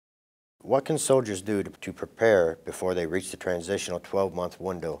What can soldiers do to prepare before they reach the transitional 12-month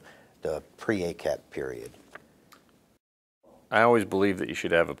window, the pre-ACAP period? I always believe that you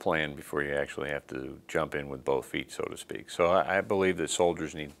should have a plan before you actually have to jump in with both feet, so to speak. So I believe that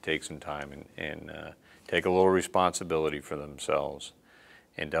soldiers need to take some time and take a little responsibility for themselves,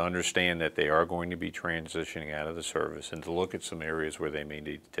 and to understand that they are going to be transitioning out of the service, and to look at some areas where they may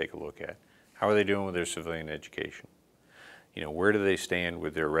need to take a look at. How are they doing with their civilian education? You know, where do they stand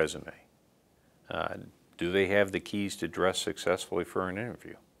with their resume? Do they have the keys to dress successfully for an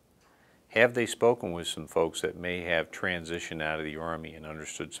interview? Have they spoken with some folks that may have transitioned out of the Army and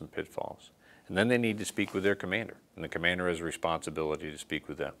understood some pitfalls? And then they need to speak with their commander, and the commander has a responsibility to speak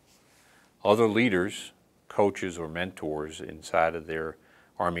with them. Other leaders, coaches, or mentors inside of their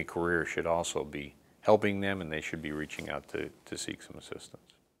Army career should also be helping them, and they should be reaching out to seek some assistance.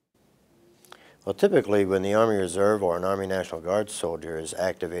 Well, typically when the Army Reserve or an Army National Guard soldier is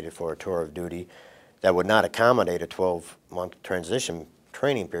activated for a tour of duty, that would not accommodate a 12-month transition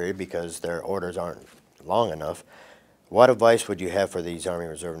training period because their orders aren't long enough. What advice would you have for these Army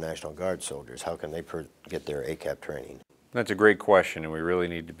Reserve National Guard soldiers? How can they get their ACAP training? That's a great question, and we really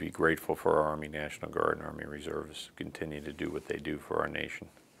need to be grateful for our Army National Guard and Army Reservists to continue to do what they do for our nation.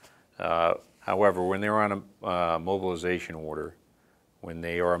 However, when they're on a mobilization order, when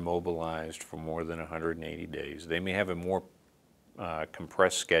they are mobilized for more than 180 days, they may have a more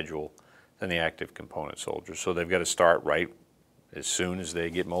compressed schedule than the active component soldiers. So they've got to start right as soon as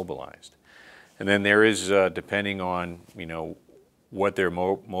they get mobilized. And then there is, depending on, you know, what their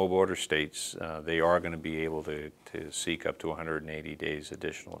MOB order states, they are going to be able to seek up to 180 days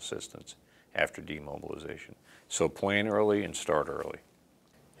additional assistance after demobilization. So plan early and start early.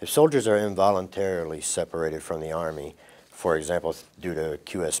 If soldiers are involuntarily separated from the Army, for example, due to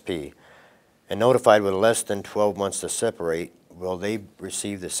QSP, and notified with less than 12 months to separate, will they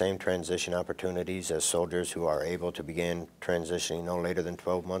receive the same transition opportunities as soldiers who are able to begin transitioning no later than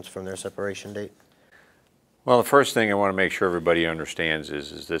 12 months from their separation date? Well, the first thing I want to make sure everybody understands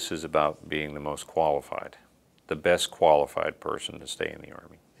is this is about being the most qualified, the best qualified person to stay in the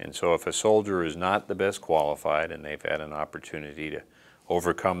Army. And so if a soldier is not the best qualified and they've had an opportunity to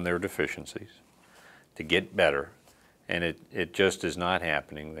overcome their deficiencies, to get better, and it just is not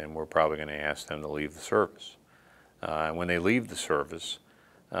happening, then we're probably going to ask them to leave the service. And when they leave the service,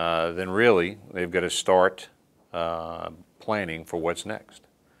 then really they've got to start planning for what's next,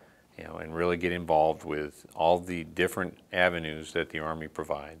 you know, and really get involved with all the different avenues that the Army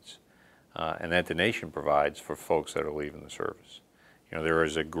provides and that the nation provides for folks that are leaving the service. You know, there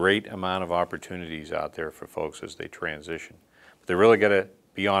is a great amount of opportunities out there for folks as they transition, but they really got to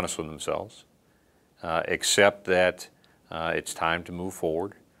be honest with themselves, accept that it's time to move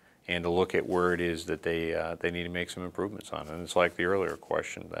forward, and to look at where it is that they need to make some improvements on. And it's like the earlier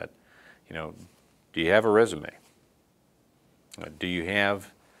question that, you know, do you have a resume? Do you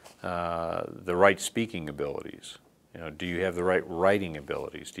have the right speaking abilities? You know, do you have the right writing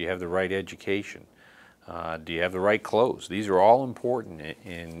abilities? Do you have the right education? Do you have the right clothes? These are all important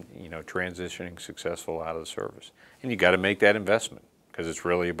in you know, transitioning successful out of the service. And you got to make that investment because it's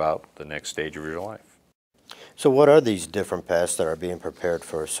really about the next stage of your life. So what are these different paths that are being prepared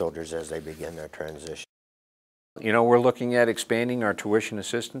for soldiers as they begin their transition? You know, we're looking at expanding our tuition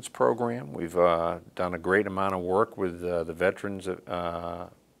assistance program. We've done a great amount of work with the Veterans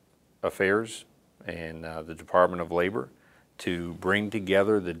Affairs and the Department of Labor to bring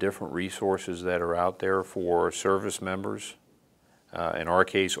together the different resources that are out there for service members, in our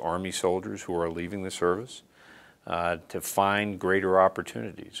case Army soldiers who are leaving the service, to find greater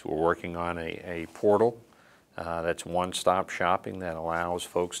opportunities. We're working on a portal that's one-stop shopping that allows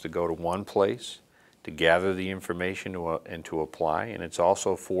folks to go to one place to gather the information and to apply, and it's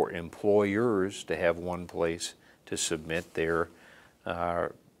also for employers to have one place to submit their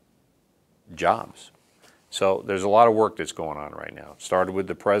jobs. So there's a lot of work that's going on right now. It started with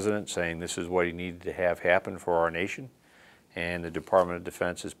the President saying this is what he needed to have happen for our nation, and the Department of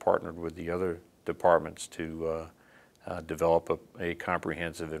Defense has partnered with the other departments to develop a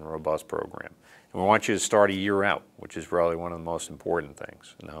comprehensive and robust program. And we want you to start a year out, which is probably one of the most important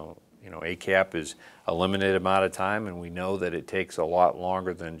things. Now, you know, ACAP is a limited amount of time, and we know that it takes a lot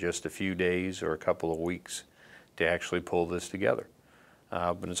longer than just a few days or a couple of weeks to actually pull this together.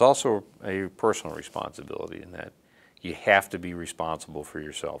 But it's also a personal responsibility in that you have to be responsible for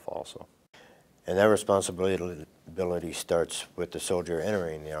yourself also. And that responsibility starts with the soldier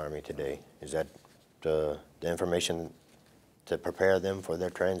entering the Army today. Is that the information to prepare them for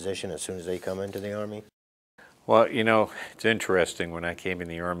their transition as soon as they come into the Army? Well, you know, it's interesting. When I came in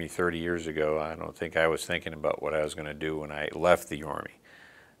the Army 30 years ago, I don't think I was thinking about what I was going to do when I left the Army.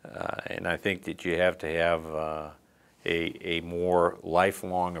 And I think that you have to have a more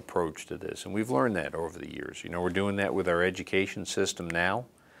lifelong approach to this. And we've learned that over the years. You know, we're doing that with our education system now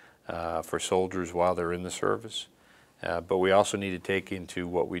for soldiers while they're in the service. But we also need to take into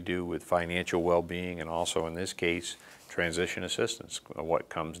what we do with financial well-being and also, in this case, transition assistance, what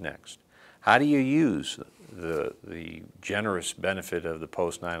comes next. How do you use the generous benefit of the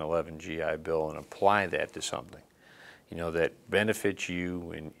post 9/11 GI Bill and apply that to something, you know, that benefits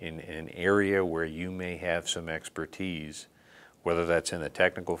you in an area where you may have some expertise, whether that's in a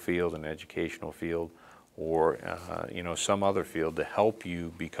technical field, an educational field, or you know, some other field to help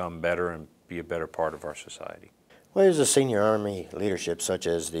you become better and be a better part of our society. Well, as a senior Army leadership, such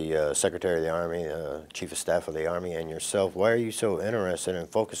as the Secretary of the Army, Chief of Staff of the Army, and yourself, why are you so interested and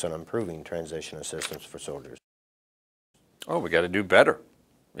focused on improving transition assistance for soldiers? Oh, we got to do better.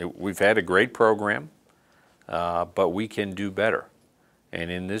 We've had a great program, but we can do better. And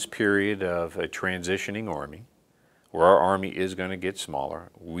in this period of a transitioning Army, where our Army is going to get smaller,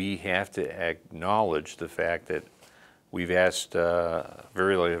 we have to acknowledge the fact that we've asked a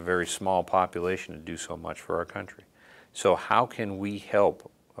very small population to do so much for our country. So how can we help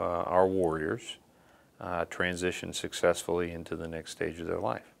our warriors transition successfully into the next stage of their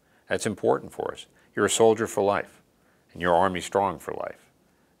life? That's important for us. You're a soldier for life, and you're Army strong for life.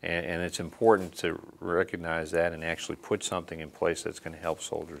 And it's important to recognize that and actually put something in place that's going to help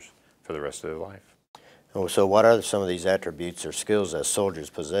soldiers for the rest of their life. Oh, so what are some of these attributes or skills that soldiers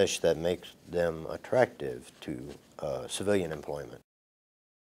possess that make them attractive to civilian employment?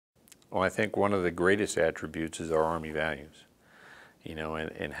 Well, I think one of the greatest attributes is our Army values, you know,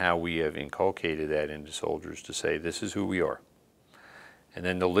 and how we have inculcated that into soldiers to say this is who we are, and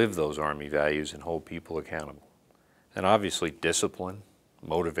then to live those Army values and hold people accountable. And obviously discipline,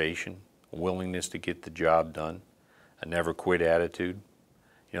 motivation, willingness to get the job done, a never quit attitude.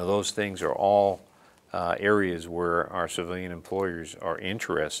 You know, those things are all areas where our civilian employers are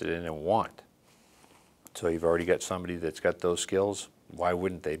interested in and want. So you've already got somebody that's got those skills. Why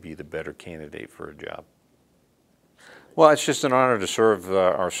wouldn't they be the better candidate for a job? Well, it's just an honor to serve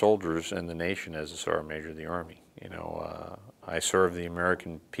our soldiers and the nation as a Sergeant Major of the Army. You know, I serve the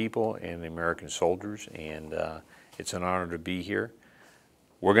American people and the American soldiers, and it's an honor to be here.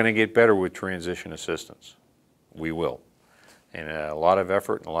 We're going to get better with transition assistance. We will. And a lot of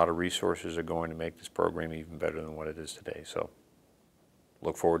effort and a lot of resources are going to make this program even better than what it is today. So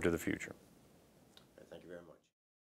look forward to the future.